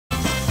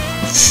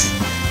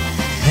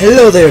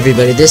Hello there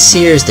everybody, this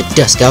here is the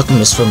Dusk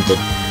Alchemist from the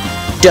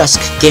Dusk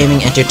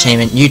Gaming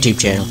Entertainment YouTube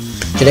channel.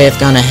 Today I've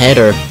gone ahead,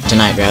 or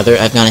tonight rather,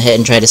 I've gone ahead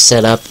and tried to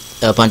set up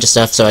a bunch of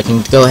stuff so I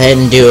can go ahead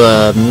and do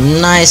a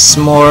nice,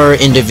 more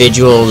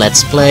individual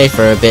Let's Play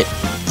for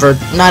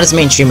not as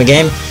mainstream a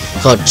game,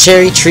 called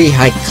Cherry Tree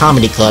High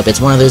Comedy Club.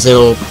 It's one of those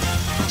little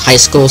high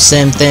school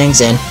sim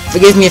things, and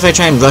forgive me if I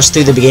try and rush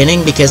through the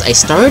beginning, because I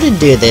started to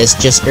do this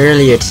just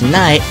earlier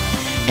tonight,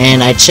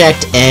 and I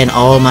checked and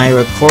all my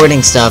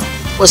recording stuff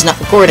was not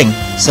recording,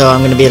 so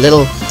I'm gonna be a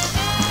little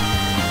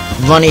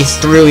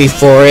runny-through-y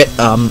for it.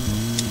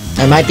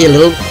 I might be a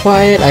little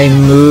quiet. I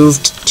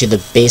moved to the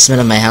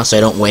basement of my house so I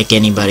don't wake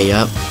anybody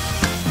up.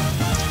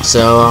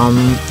 So,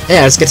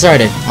 yeah, let's get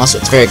started. Also,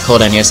 it's very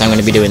cold down here, so I'm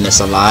gonna be doing this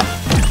a lot.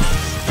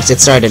 Let's get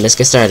started, let's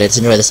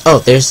enjoy this.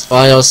 Oh,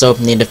 I also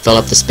need to fill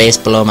up the space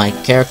below my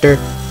character,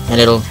 my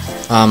little,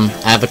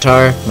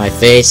 avatar, my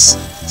face.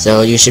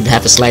 So you should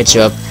have a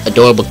slideshow of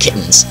adorable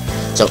kittens.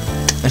 So,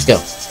 let's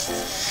go.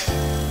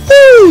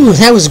 Woo!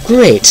 That was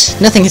great!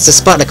 Nothing hits the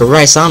spot like a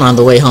rice on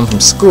the way home from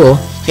school.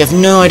 You have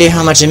no idea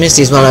how much I missed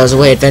these while I was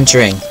away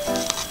adventuring.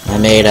 I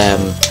made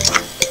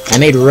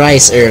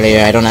rice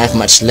earlier. I don't have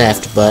much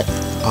left, but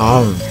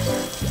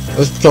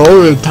it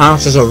totally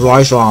counts as a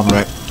rice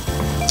omelet.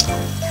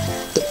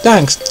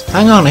 Thanks.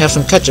 Hang on, I have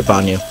some ketchup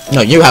on you.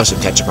 No, you have some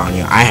ketchup on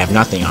you. I have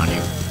nothing on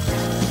you.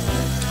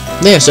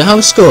 There, so how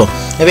was school?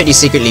 I bet you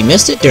secretly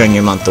missed it during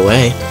your month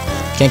away.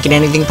 Can't get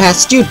anything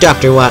past you,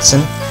 Dr.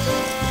 Watson.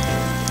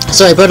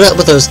 So I brought it up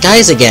with those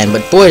guys again,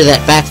 but boy did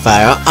that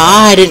backfire.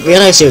 I didn't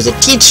realize she was a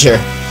teacher.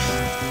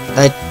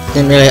 I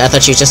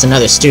thought she was just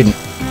another student.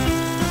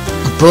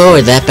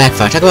 Boy did that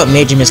backfire. Talk about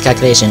major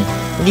miscalculation.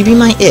 Would you be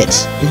my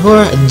it? And who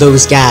are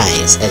those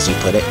guys, as you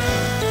put it?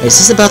 Is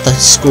this about the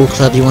school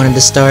club you wanted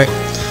to start?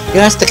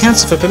 You asked the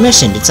council for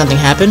permission. Did something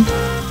happen?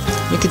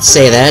 You could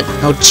say that.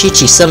 Oh,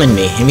 Chi-Chi summoned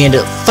me, and we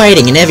ended up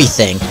fighting and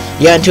everything.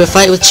 You got into a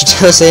fight with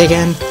Chitose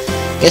again?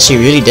 Guess she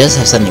really does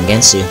have something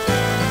against you.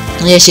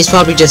 Yeah, she's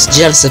probably just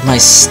jealous of my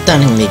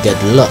stunningly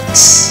good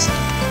looks.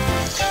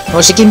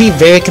 Well, she can be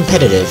very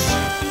competitive.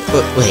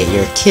 Wait,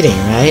 you're kidding,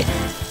 right? ...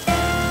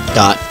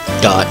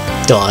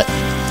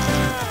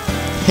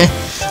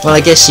 Well, I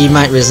guess she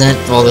might resent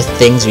all the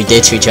things we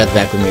did to each other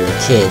back when we were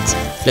kids.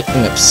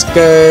 Flipping up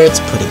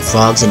skirts, putting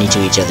frogs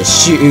into each other's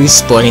shoes,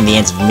 spoiling the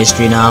ends of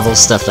mystery novels,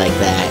 stuff like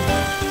that.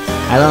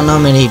 I don't know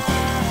many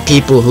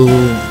people who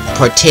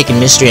partake in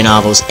mystery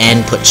novels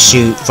and put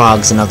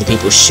frogs in other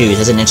people's shoes.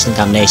 That's an interesting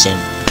combination.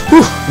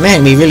 Whew,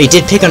 man, we really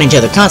did pick on each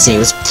other constantly. It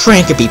was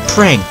prank or be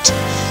pranked.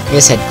 You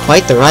guys had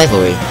quite the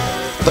rivalry.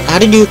 But how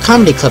did your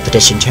comedy club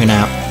petition turn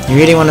out? You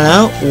really want to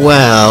know?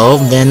 Well,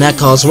 then that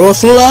calls for a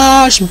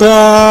flashback.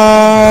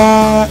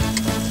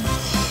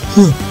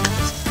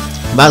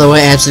 By the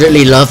way, I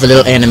absolutely love the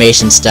little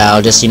animation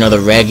style. Just, you know, the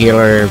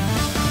regular...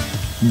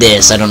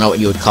 I don't know what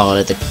you would call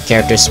it. The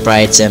character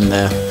sprites and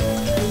the...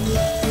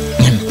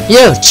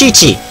 Yo,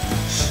 Chi-Chi!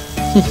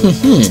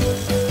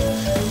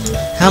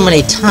 How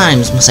many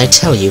times must I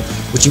tell you?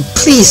 Would you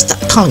please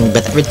stop calling me by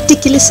that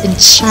ridiculous and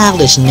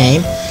childish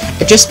name?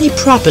 Address me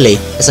properly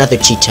as either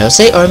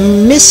Chitose or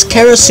Miss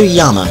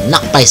Karasuyama,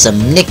 not by some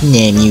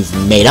nickname you've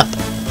made up.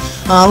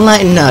 Oh,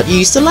 lighten up. You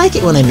used to like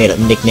it when I made up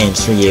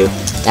nicknames for you.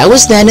 That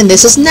was then and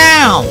this is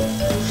now!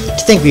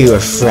 To think we were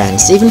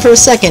friends, even for a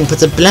second,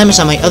 puts a blemish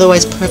on my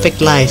otherwise perfect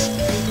life.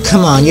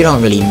 Come on, you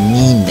don't really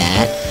mean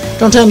that.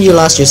 Don't tell me you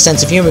lost your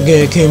sense of humor when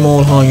it came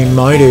all high and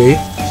mighty.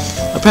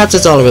 Or perhaps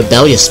it's all a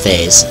rebellious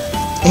phase.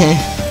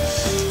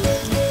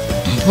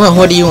 Well,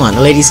 what do you want?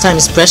 A lady's time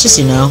is precious,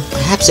 you know.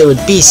 Perhaps it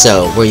would be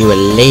so, were you a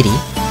lady.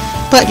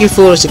 But your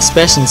foolish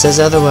expression says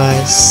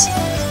otherwise.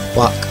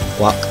 Walk,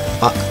 walk,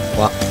 walk,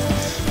 walk.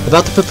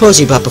 About the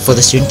proposal you brought before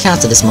the student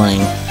council this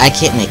morning. I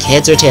can't make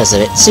heads or tails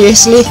of it.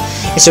 Seriously?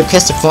 It's a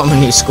request to form a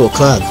new school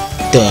club.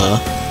 Duh.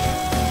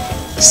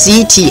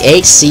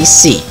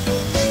 CTHCC.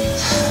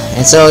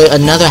 And so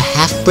another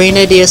half-brained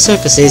idea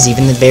surfaces,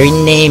 even the very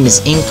name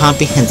is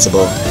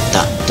incomprehensible. ...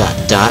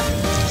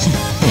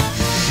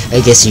 I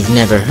guess you've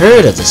never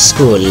heard of the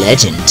school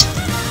legend.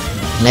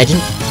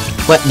 Legend?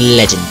 What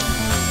legend?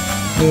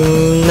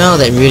 No,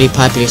 that really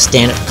popular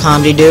stand-up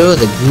comedy duo,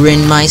 the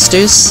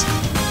Grinmeisters.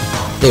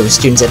 They were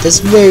students at this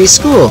very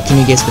school. Can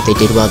you guess what they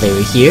did while they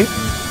were here?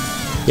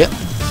 Yep,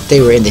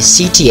 they were in the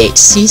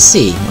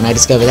CTHCC. When I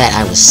discovered that,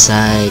 I was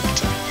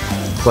psyched.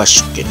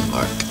 Question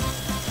mark.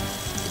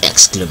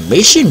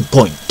 Exclamation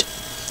point.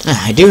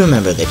 I do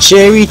remember the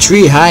Cherry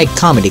Tree High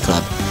Comedy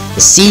Club,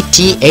 the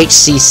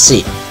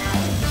CTHCC.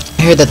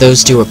 I heard that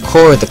those two were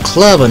core of the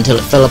club until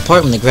it fell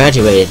apart when they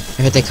graduated.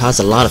 I heard they caused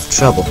a lot of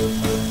trouble.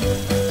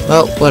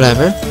 Well,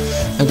 whatever.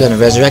 I'm gonna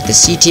resurrect the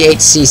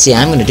CTHCC.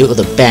 I'm gonna do it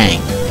with a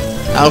bang.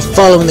 I'll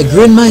follow in the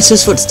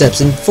Grinmeister's footsteps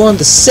and form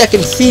the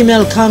second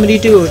female comedy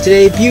duo to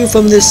debut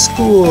from this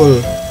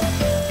school.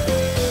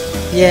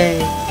 Yay. ...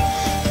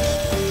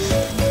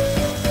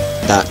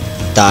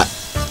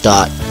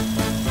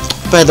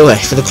 By the way,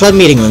 for the club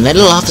meeting room, that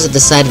little office at the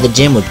side of the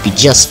gym would be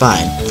just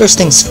fine. First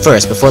things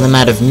first, before the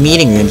matter of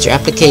meeting rooms, your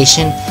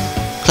application,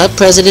 Club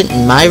President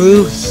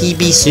Mairu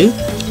Hibisu,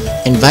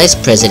 and Vice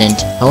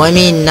President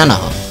Hoemi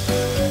Nanaho.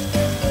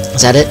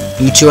 Is that it?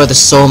 You two are the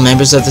sole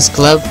members of this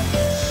club?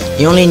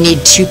 You only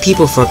need 2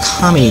 people for a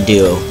comedy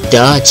duo.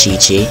 Duh,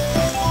 Chi-Chi.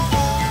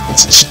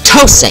 It's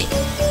Chitose!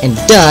 And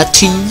duh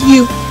to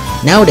you!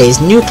 Nowadays,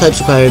 new clubs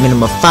require a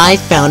minimum of 5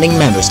 founding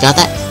members. Got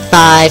that?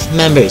 5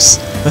 members.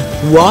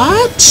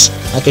 What?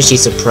 After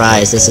she's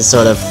surprised, this is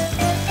sort of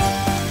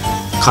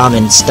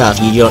common stuff.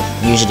 You don't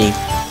usually...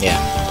 yeah.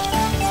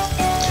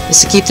 It's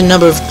to keep the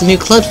number of new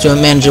clubs to a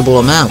manageable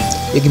amount.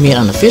 You can be an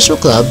unofficial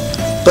club,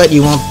 but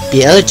you won't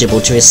be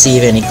eligible to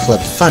receive any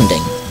club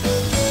funding.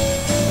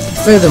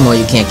 Furthermore,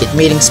 you can't get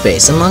meeting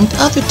space, among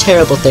other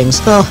terrible things.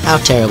 Oh, how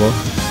terrible.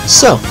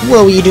 So,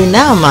 what will you do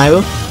now,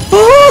 Myro?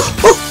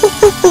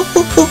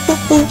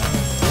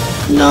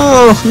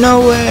 No, no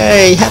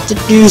way. You have to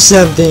do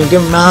something.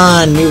 Come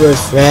on, we were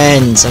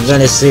friends. I'm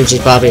gonna assume she's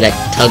probably like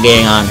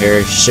tugging on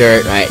her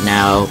shirt right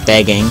now,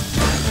 begging.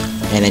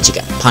 And then she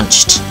got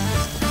punched.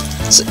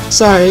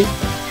 Sorry.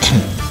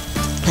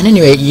 At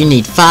any rate, you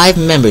need 5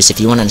 members if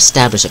you want to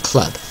establish a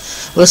club.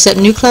 We'll accept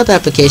new club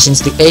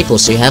applications through April,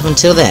 so you have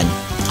until then.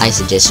 I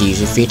suggest you use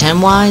your free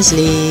time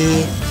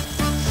wisely.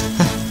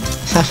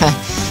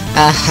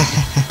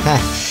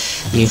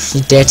 You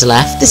dare to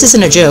laugh? This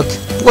isn't a joke.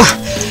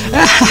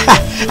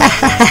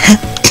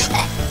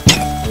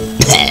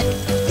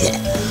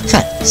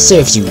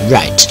 Serves you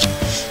right.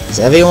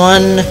 So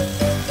everyone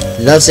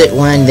loves it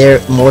when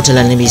their mortal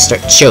enemies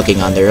start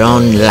choking on their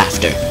own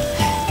laughter.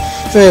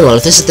 Very well,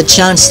 if this is the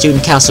chance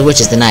Student Council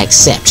wishes, then I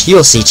accept.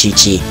 You'll see,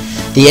 Chi-Chi.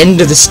 The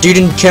end of the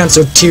Student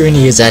Council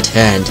tyranny is at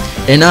hand,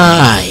 and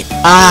I,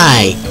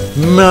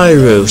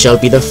 Myro, shall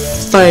be the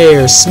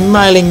fair,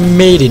 smiling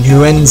maiden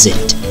who ends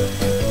it.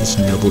 This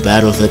noble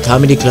battle for the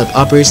Comedy Club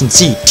Operation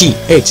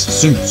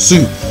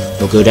CTHCC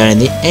will go down in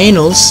the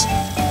annals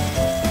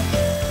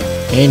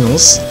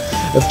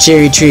of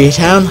Cherry Tree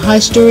Town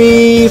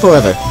history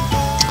forever.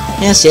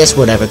 Yes,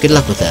 whatever. Good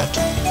luck with that.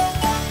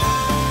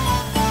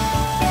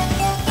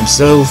 I'm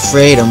so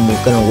afraid I'm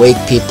gonna wake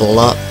people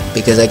up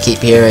because I keep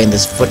hearing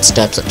this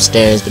footsteps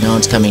upstairs, but no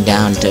one's coming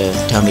down to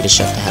tell me to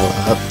shut the hell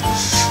up.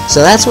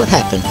 So that's what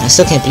happened. I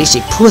still can't believe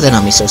she pulled that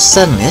on me so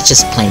suddenly. That's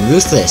just plain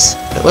ruthless.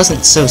 But it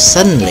wasn't so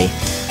suddenly.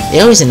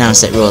 They always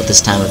announce that rule at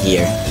this time of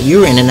year.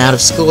 You were in and out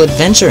of school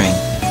adventuring.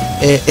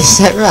 Is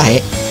that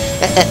right?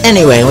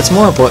 Anyway, what's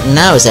more important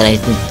now is that I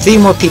need 3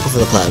 more people for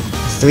the club.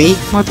 3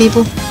 more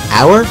people?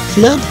 Our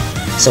club?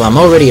 So I'm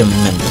already a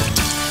member.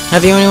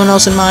 Have you anyone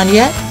else in mind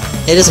yet?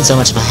 It isn't so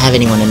much if I have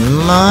anyone in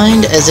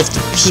mind as if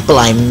the people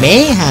I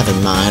may have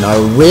in mind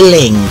are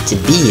willing to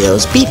be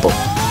those people.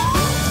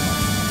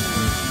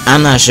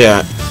 I'm not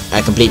sure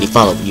I completely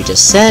follow what you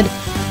just said,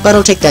 but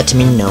I'll take that to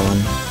mean no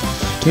one.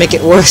 To make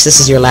it worse, this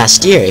is your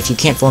last year. If you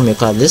can't form your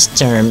club this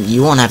term,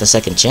 you won't have a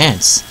second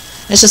chance.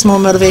 It's just more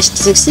motivation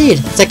to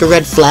succeed. It's like a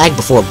red flag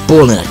before a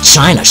bull in a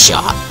china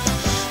shop.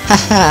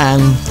 Haha,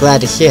 I'm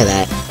glad to hear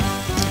that.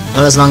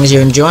 Well, as long as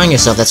you're enjoying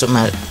yourself, that's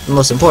what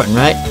most important,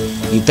 right?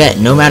 You bet,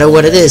 no matter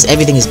what it is,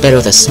 everything is better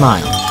with a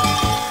smile.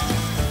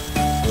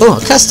 Oh,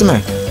 a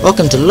customer!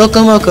 Welcome to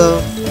Loco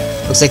Moco!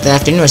 Looks like the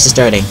afternoon rush is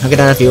starting. I'll get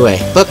out of your way.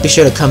 But be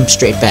sure to come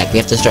straight back. We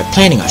have to start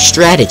planning our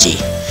strategy.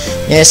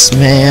 Yes,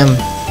 ma'am.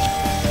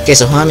 Okay,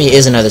 so Hami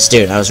is another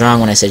student. I was wrong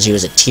when I said she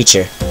was a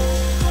teacher.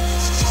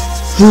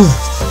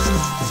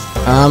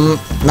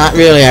 Not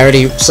really. I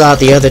already saw it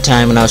the other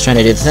time when I was trying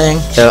to do the thing.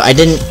 So I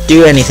didn't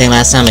do anything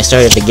last time I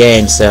started the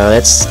game, so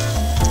let's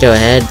go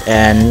ahead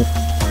and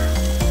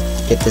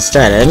get this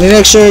started. Let me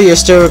make sure you're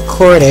still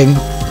recording.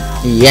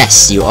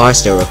 Yes, you are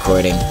still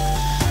recording.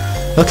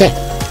 Okay.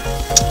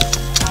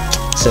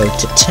 So,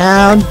 to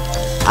town.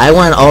 I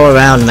went all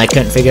around and I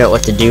couldn't figure out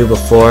what to do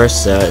before,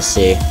 so let's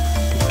see.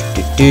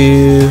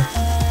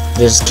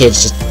 There's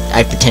kids just...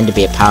 I pretend to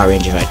be a Power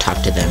Ranger if I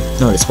talk to them.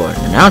 Notice board.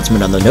 An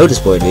announcement on the notice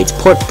board reads,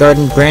 Port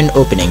Garden grand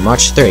opening,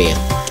 March 30th.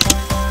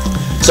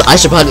 So I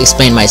should probably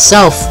explain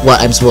myself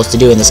what I'm supposed to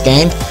do in this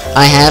game.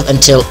 I have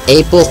until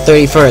April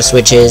 31st,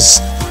 which is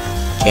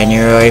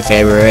January,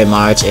 February,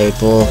 March,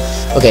 April.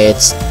 Okay,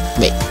 it's...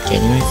 wait.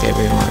 January,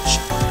 February, March,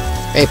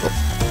 April.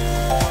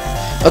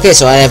 Okay,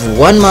 so I have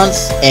 1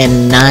 month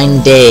and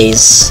 9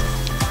 days,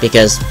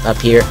 because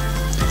up here,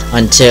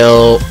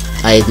 until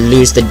I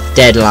lose the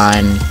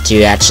deadline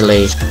to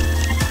actually...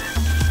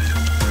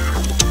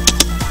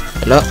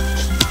 Hello?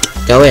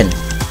 Go in.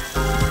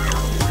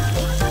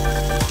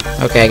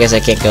 Okay, I guess I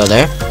can't go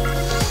there.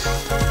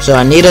 So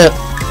I need to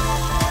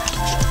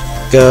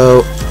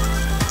go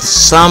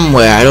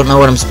somewhere. I don't know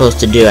what I'm supposed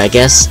to do. I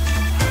guess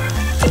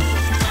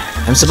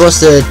I'm supposed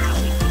to...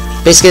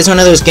 Basically, it's one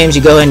of those games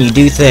you go in, you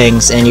do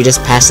things, and you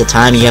just pass the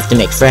time, and you have to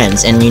make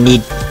friends. And you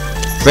need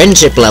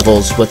friendship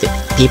levels with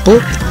people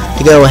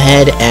to go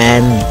ahead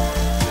and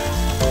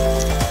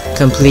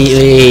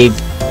completely...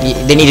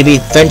 They need to be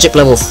friendship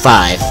level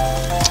 5.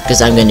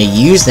 Because I'm going to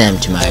use them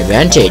to my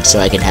advantage so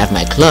I can have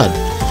my club.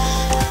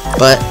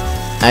 But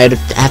I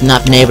have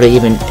not been able to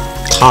even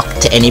talk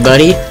to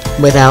anybody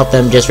without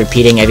them just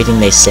repeating everything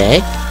they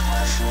say.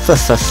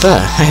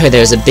 I heard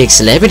there's a big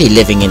celebrity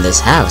living in this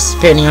house.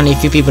 Apparently only a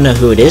few people know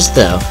who it is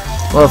though.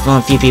 Well, if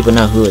a few people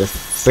know who the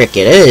frick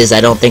it is,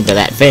 I don't think they're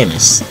that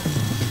famous.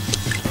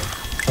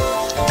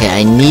 Okay,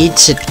 I need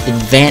to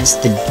advance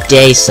the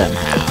day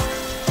somehow.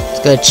 Let's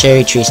go to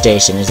Cherry Tree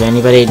Station. Is there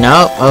anybody?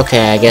 No?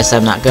 Okay, I guess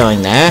I'm not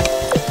going there.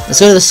 Let's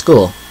go to the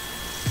school.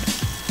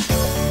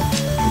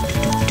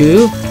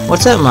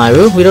 What's up,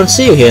 Myru? We don't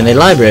see you here in the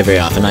library very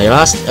often. Are you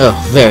lost? Oh,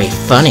 very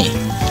funny.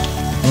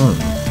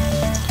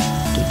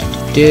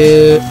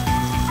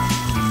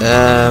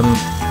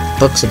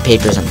 Books and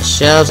papers on the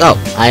shelves. Oh,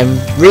 I'm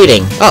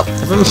reading. Oh,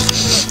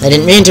 I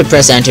didn't mean to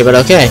press enter, but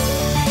okay.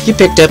 You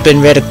picked up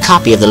and read a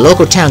copy of the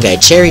local town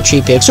guide, Cherry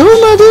Tree Picks. Oh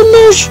my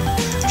goodness!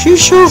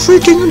 She's so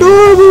freaking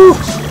adorable!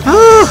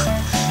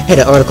 Ah! Here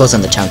are articles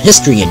on the town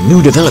history and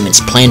new developments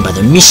planned by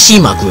the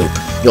Mishima Group.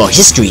 Your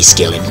history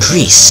skill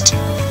increased.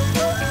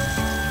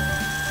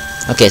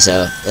 Okay,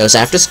 so it was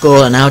after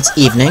school and now it's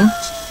evening.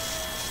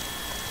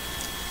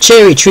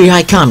 Cherry Tree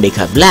High Comedy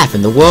Club. Laugh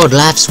and the world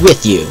laughs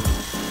with you.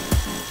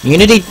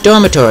 Unity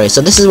Dormitory.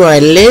 So this is where I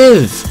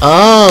live.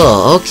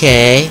 Oh,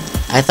 okay.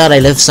 I thought I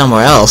lived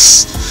somewhere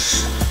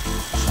else.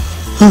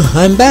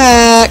 I'm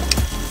back.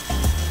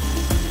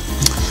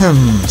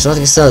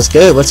 Something smells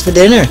good. What's for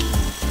dinner?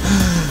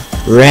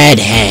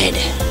 Redhead.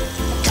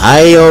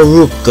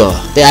 Kaioruko.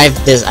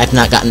 I've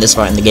not gotten this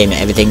far in the game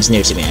yet. Everything's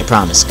new to me, I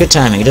promise. Good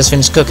timing. I just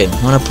finished cooking.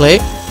 Wanna play?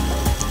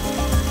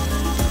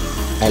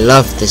 I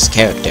love this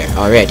character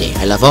already.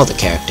 I love all the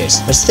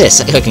characters. What's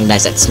this? I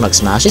recognize that smug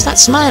smile. She's not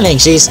smiling.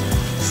 She's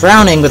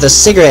frowning with a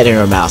cigarette in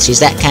her mouth. She's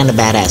that kind of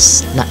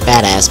badass. Not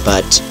badass,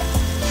 but...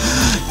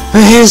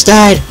 her hair's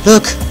dyed.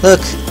 Look,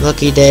 look,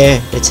 looky there.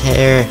 It's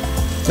hair.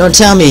 Don't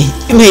tell me.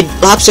 You made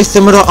lobster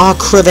thermidor au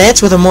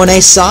crevettes with a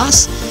Mornay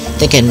sauce?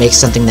 Think I'd make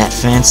something that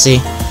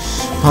fancy?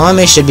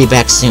 Hoame should be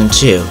back soon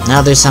too.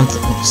 Now there's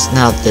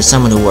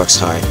someone who works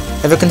hard.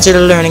 Ever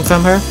consider learning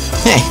from her?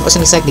 Hey,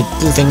 wasn't exactly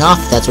goofing off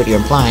if that's what you're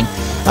implying.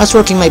 I was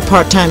working my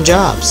part-time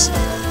jobs.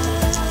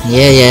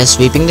 Yeah,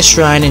 sweeping the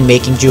shrine and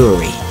making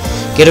jewelry.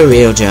 Get a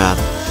real job.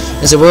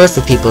 There's a word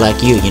for people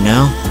like you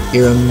know?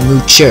 You're a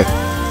moocher.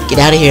 Get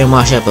out of here and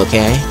wash up,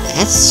 okay?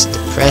 That's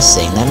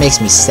depressing. That makes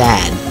me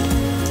sad.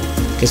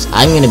 Because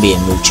I'm going to be a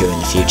moocher in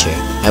the future.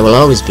 I will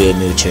always be a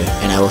moocher,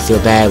 and I will feel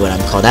bad when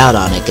I'm called out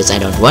on it because I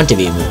don't want to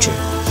be a moocher.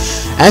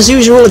 As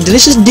usual, a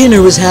delicious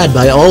dinner was had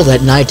by all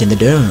that night in the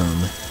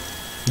dorm.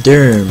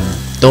 Dorm.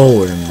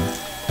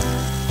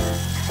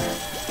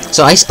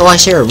 So I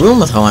share a room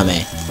with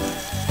Hoame.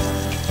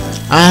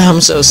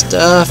 I'm so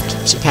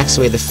stuffed. She packs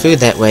away the food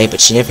that way, but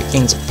she never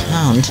gains a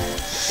pound.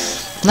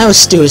 That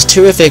stew is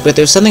terrific, but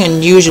there's something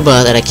unusual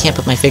about that I can't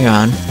put my finger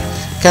on.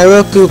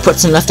 Kairoku put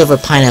some leftover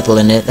pineapple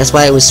in it. That's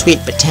why it was sweet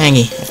but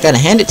tangy. I've got to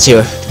hand it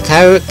to her.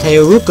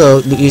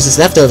 Kairoku uses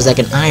leftovers like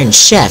an iron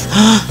chef.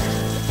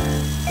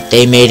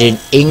 They made an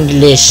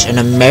English and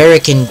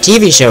American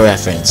TV show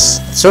reference.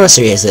 What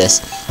sorcery is this?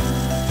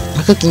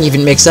 Her cooking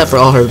even makes up for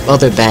all her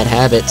other bad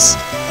habits.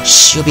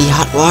 She'll be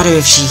hot water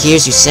if she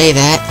hears you say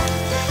that.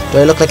 Do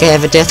I look like I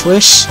have a death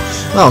wish?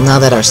 Well, now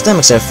that our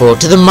stomachs are full,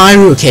 to the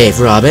Myru Cave,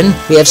 Robin.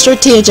 We have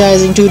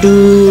strategizing to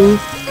do.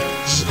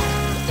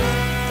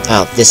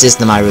 Oh, this is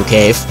the Myru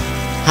Cave.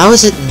 How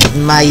is it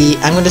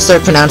I'm going to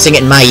start pronouncing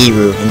it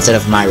Mairu instead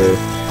of Myru.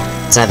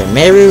 It's either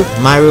Meru,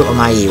 Myru, or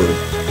Mairu.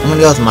 I'm going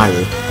to go with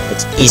Myru.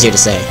 It's easier to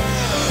say.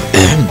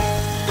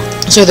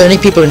 So are there any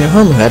people in your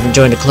home who haven't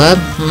joined a club?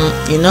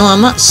 You know,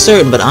 I'm not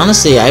certain, but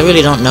honestly, I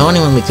really don't know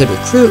anyone we could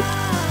recruit.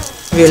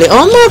 Really?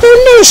 Oh my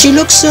goodness, she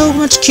looks so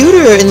much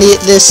cuter in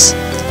this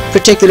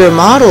particular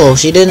model.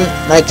 She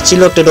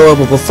looked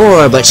adorable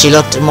before, but she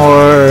looked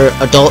more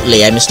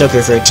adultly. I mistook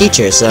her for a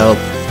teacher, so...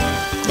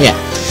 yeah.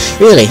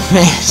 Really,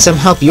 some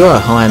help you're a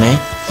Hoame.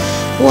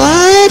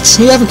 What?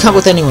 You haven't come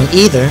with anyone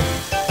either.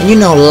 And you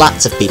know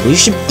lots of people. You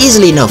should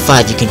easily know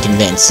 5 you can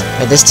convince.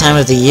 At this time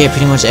of the year,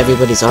 pretty much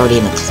everybody's already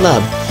in a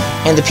club.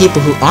 And the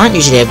people who aren't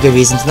usually have good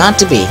reasons not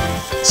to be.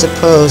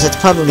 Suppose that's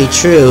probably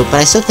true,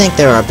 but I still think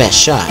they're our best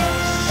shot.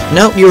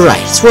 Nope, you're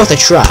right. It's worth a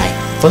try.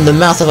 From the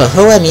mouth of a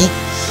Hoame,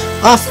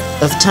 off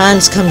of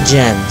times come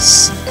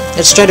gems.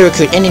 Let's try to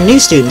recruit any new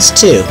students,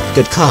 too.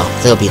 Good call.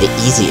 They'll be the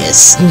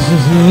easiest.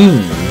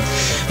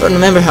 But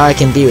remember how I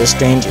can be with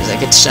strangers. I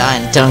get shy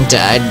and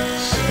tongue-tied.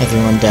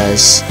 Everyone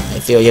does. I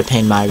feel your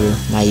pain, Mairu.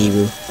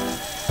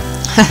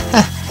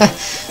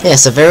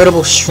 Yes, a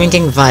veritable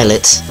shrinking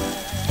violet.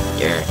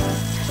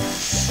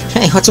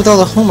 Hey, what's with all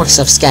the homework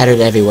stuff scattered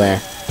everywhere?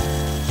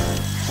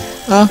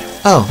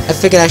 Oh, I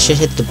figured I should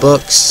hit the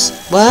books.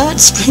 What?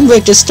 Spring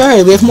break just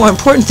started. We have more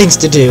important things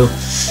to do.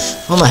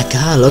 Oh my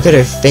god, look at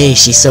her face.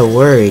 She's so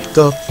worried.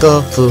 Go,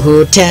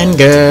 Fuhu-ten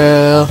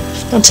girl.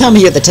 Don't tell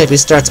me you're the type who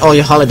starts all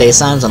your holiday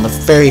assignments on the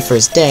very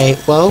first day.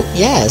 Well,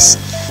 yes.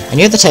 And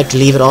you're the type to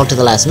leave it all to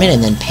the last minute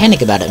and then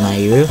panic about it,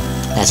 Mairu.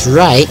 That's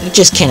right. You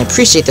just can't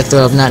appreciate the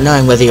thrill of not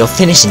knowing whether you'll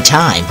finish in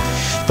time.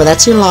 But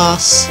that's your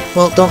loss.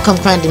 Well, don't come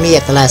crying to me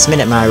at the last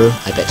minute, Mairu.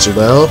 I bet you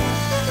will.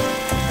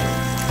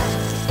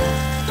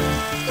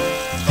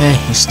 Hey,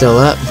 you still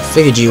up?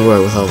 Figured you were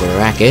with all the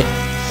racket.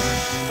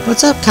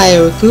 What's up,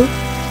 Kairoku?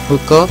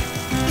 Ruko?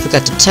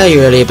 Forgot to tell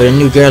you earlier, but a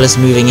new girl is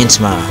moving in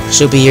tomorrow.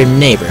 She'll be your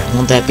neighbor.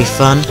 Won't that be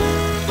fun?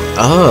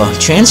 Oh,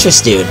 transfer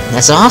student.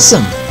 That's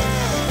awesome.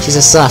 She's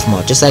a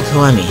sophomore, just like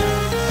Hoemi.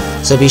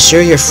 So be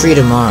sure you're free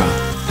tomorrow.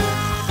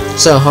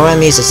 So,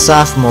 Hoemi's a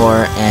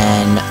sophomore,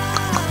 and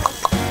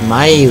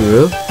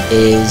Mayuru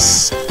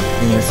is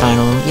in your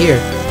final year.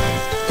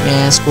 May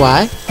I ask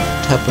why?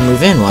 To help her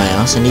move in, why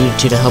else? I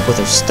needed you to help with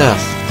her stuff.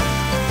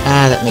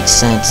 Ah, that makes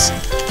sense.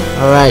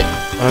 Alright.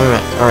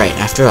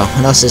 After all,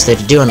 what else is there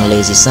to do on a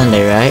lazy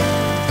Sunday, right?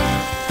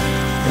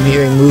 I'm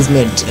hearing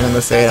movement, and I'm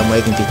afraid I'm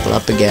waking people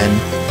up again.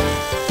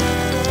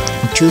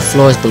 I'm 2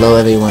 floors below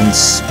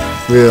everyone's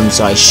room,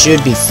 so I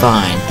should be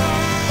fine.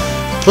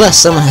 Plus,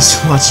 someone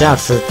has to watch out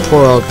for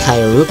poor old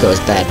Kaioruko's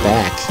bad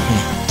back.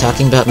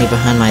 Talking about me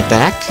behind my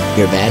back?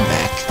 Your bad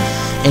back.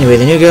 Anyway,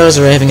 the new girl is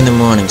arriving in the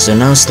morning, so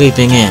no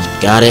sleeping in.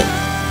 Got it?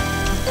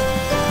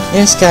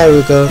 Yes,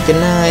 Kaioruko. Good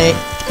night.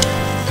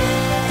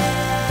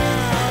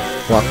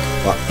 Walk.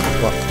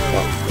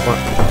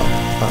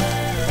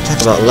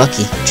 Talk about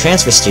lucky.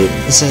 Transfer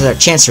student. This is our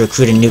chance to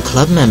recruit a new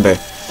club member.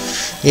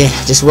 Yeah,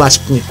 just watch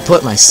me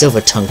put my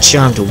silver-tongued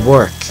charm to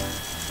work.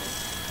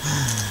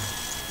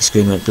 The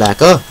screen went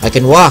black. Oh, I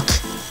can walk.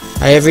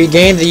 I have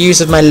regained the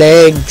use of my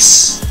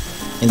legs.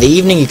 In the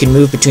evening, you can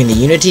move between the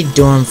Unity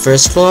dorm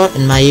first floor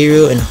and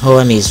Mayuru and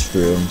Hoemi's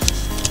room.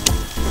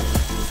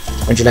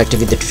 Would you like to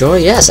read the tutorial?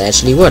 Yes, I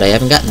actually would. I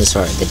haven't gotten this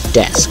far. The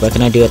desk. What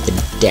can I do at the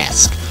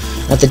desk?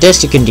 At the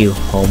desk, you can do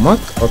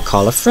homework or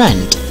call a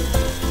friend.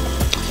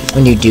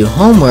 When you do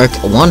homework,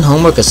 one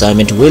homework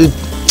assignment will...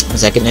 A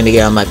second, let me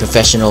get on my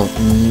professional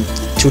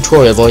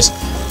tutorial voice.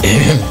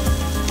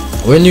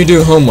 When you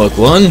do homework,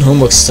 one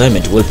homework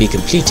assignment will be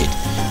completed.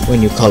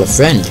 When you call a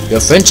friend, your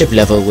friendship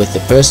level with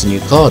the person you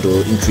called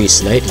will increase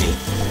slightly.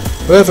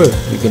 However,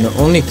 you can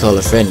only call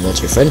a friend once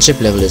your friendship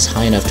level is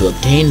high enough to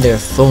obtain their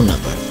phone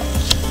number.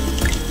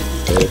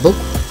 Table.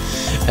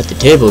 At the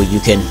table, you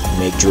can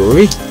make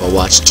jewelry or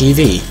watch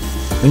TV.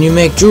 When you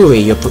make jewelry,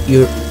 you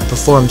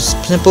perform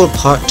simple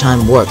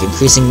part-time work,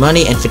 increasing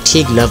money and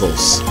fatigue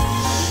levels.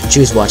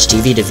 Choose Watch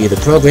TV to view the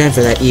program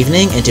for that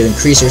evening and to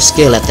increase your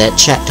skill at that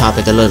chat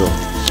topic a little.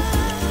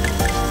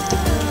 The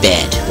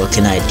bed. What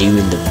can I do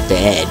in the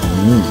bed?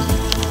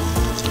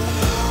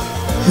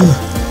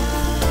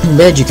 In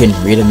bed, you can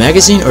read a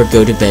magazine or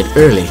go to bed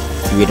early.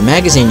 If you read a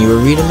magazine, you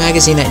will read a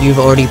magazine that you've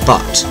already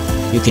bought.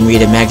 You can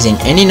read a magazine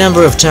any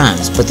number of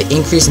times, but the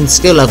increase in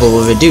skill level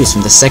will reduce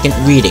from the second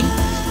reading.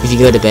 If you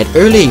go to bed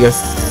early, your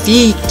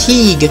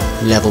fatigue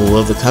level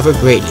will recover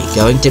greatly.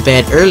 Going to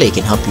bed early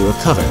can help you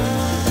recover.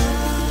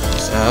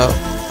 So,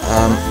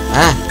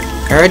 I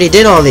already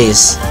did all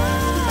these.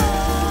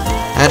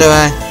 How do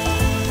I?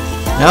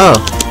 No.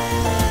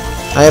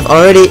 I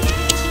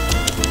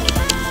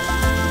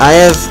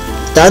have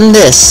done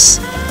this.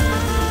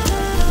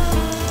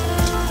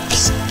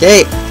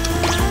 Escape.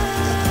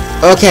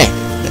 Okay.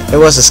 It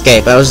was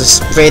escape. I was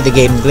afraid the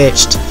game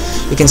glitched.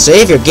 You can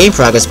save your game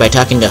progress by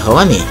talking to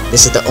Hoemi.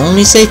 This is the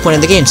only save point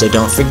in the game, so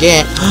don't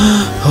forget.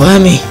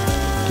 Hoemi,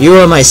 you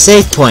are my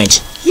save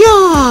point.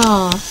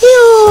 Yeah.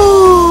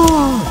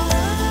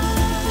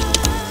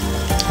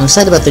 I'm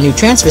excited about the new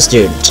transfer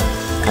student.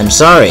 I'm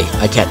sorry,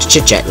 I can't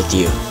chit-chat with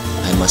you.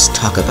 I must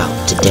talk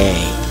about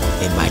today.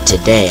 And by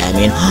today, I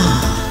mean...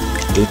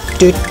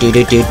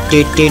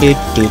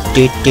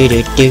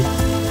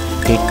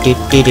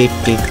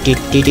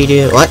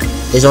 What?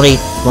 There's only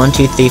 1,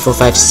 2, 3, 4,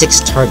 5, 6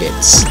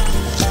 targets.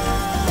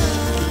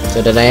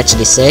 So did I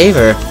actually save,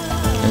 or...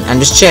 I'm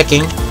just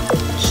checking.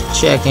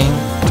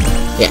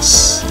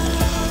 Yes.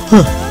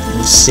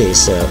 Let's see,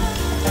 so...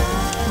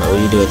 What will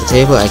you do at the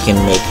table? I can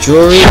make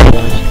jewelry.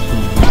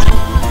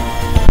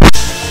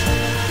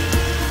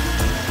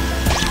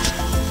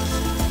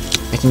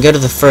 I can go to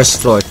the first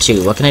floor,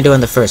 too. What can I do on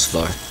the first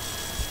floor?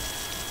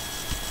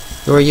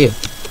 Who are you?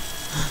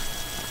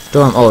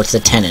 Dorm. Oh, it's the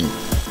tenant.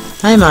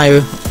 Hi,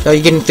 Mayu. Are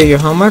you getting through your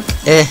homework?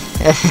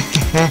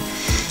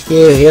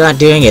 You're not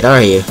doing it,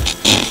 are you?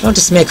 Don't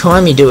just make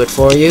Hoemi do it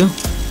for you.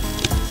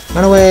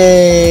 Run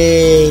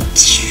away!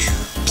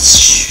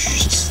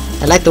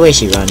 I like the way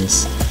she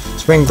runs.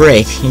 Spring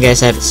break. You guys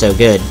have it so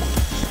good.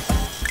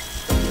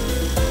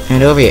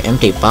 Hand over your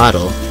empty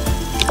bottle.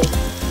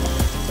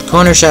 The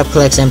corner shop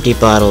collects empty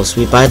bottles.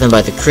 We buy them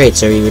by the crate,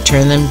 so we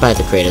return them by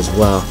the crate as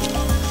well.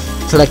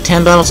 Collect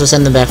 10 bottles, so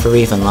send them back for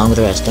refund along with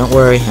the rest. Don't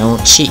worry, I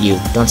won't cheat you.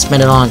 Don't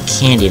spend it all on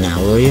candy now,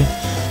 will you?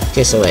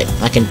 Okay, so wait.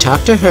 I can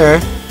talk to her.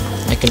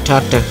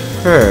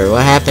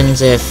 What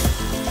happens if...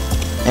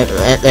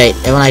 Wait,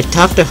 and when I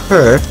talk to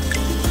her...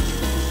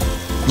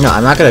 No,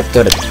 I'm not gonna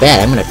go to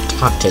bed. I'm gonna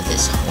talk to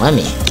this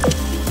Hoemi.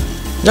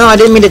 No, I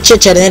didn't mean to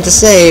chit-chat, I meant to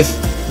save.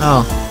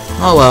 Oh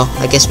well,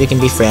 I guess we can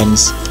be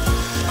friends.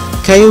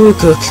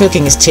 Kaioruko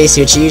cooking is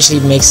tasty, but she usually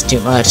makes too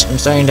much. I'm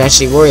starting to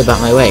actually worry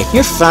about my weight.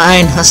 You're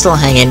fine. I'll still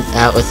hang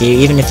out with you,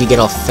 even if you get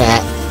all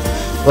fat.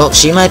 Well,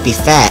 she might be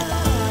fat,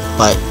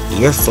 but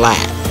you're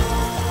flat.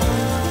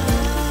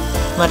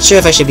 I'm not sure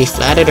if I should be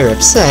flattered or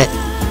upset.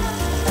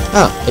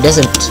 Oh, it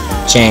doesn't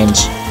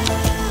change.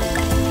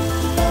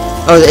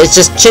 Oh, it's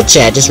just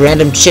chit-chat, just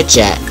random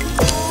chit-chat.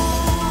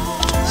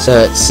 So,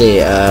 let's see,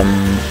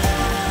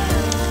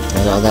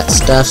 there's all that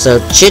stuff. So,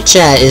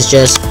 chit-chat is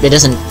just it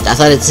doesn't. I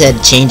thought it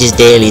said changes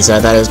daily, so I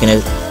thought it was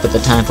gonna put the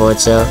time for it.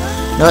 So,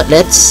 you know what?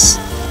 Let's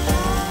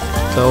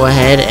go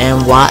ahead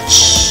and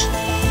watch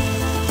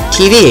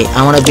TV.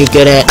 I want to be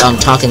good at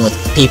talking with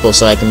people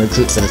so I can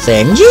recruit for the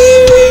thing.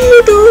 Yay,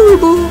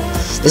 adorable.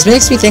 This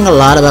makes me think a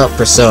lot about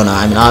Persona.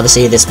 I mean,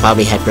 obviously this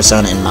probably had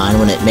Persona in mind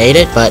when it made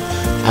it, but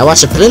I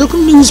watched a political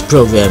news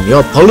program.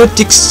 Your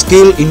politics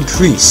skill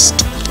increased.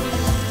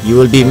 You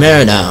will be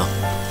mayor now.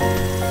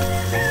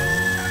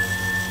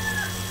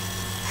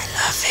 I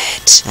love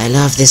it. I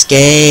love this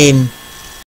game.